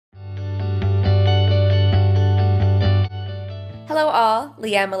Hello all,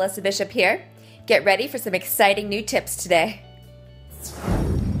 Leanne Melissa Bishop here. Get ready for some exciting new tips today.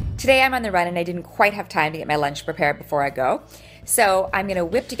 Today I'm on the run and I didn't quite have time to get my lunch prepared before I go. So I'm going to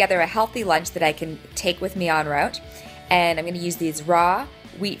whip together a healthy lunch that I can take with me en route. And I'm going to use these raw,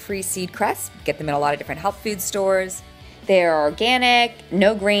 wheat-free seed crusts. Get them in a lot of different health food stores. They're organic,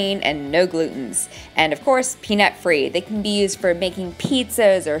 no grain, and no glutens. And of course, peanut-free. They can be used for making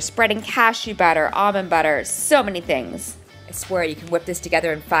pizzas or spreading cashew butter, almond butter, so many things. I swear you can whip this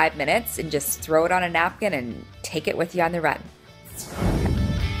together in 5 minutes and just throw it on a napkin and take it with you on the run.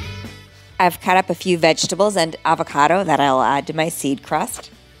 I've cut up a few vegetables and avocado that I'll add to my seed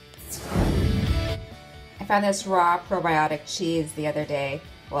crust. I found this raw probiotic cheese the other day.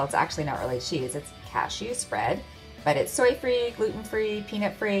 Well, it's actually not really cheese, it's cashew spread, but it's soy-free, gluten-free,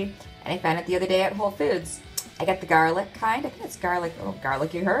 peanut-free, and I found it the other day at Whole Foods. I got the garlic kind. I think it's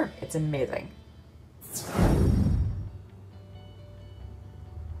garlicky herb. It's amazing.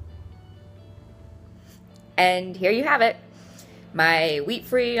 And here you have it. My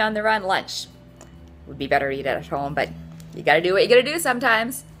wheat-free on-the-run lunch. Would be better to eat it at home, but you gotta do what you gotta do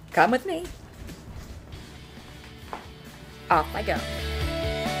sometimes. Come with me. Off I go.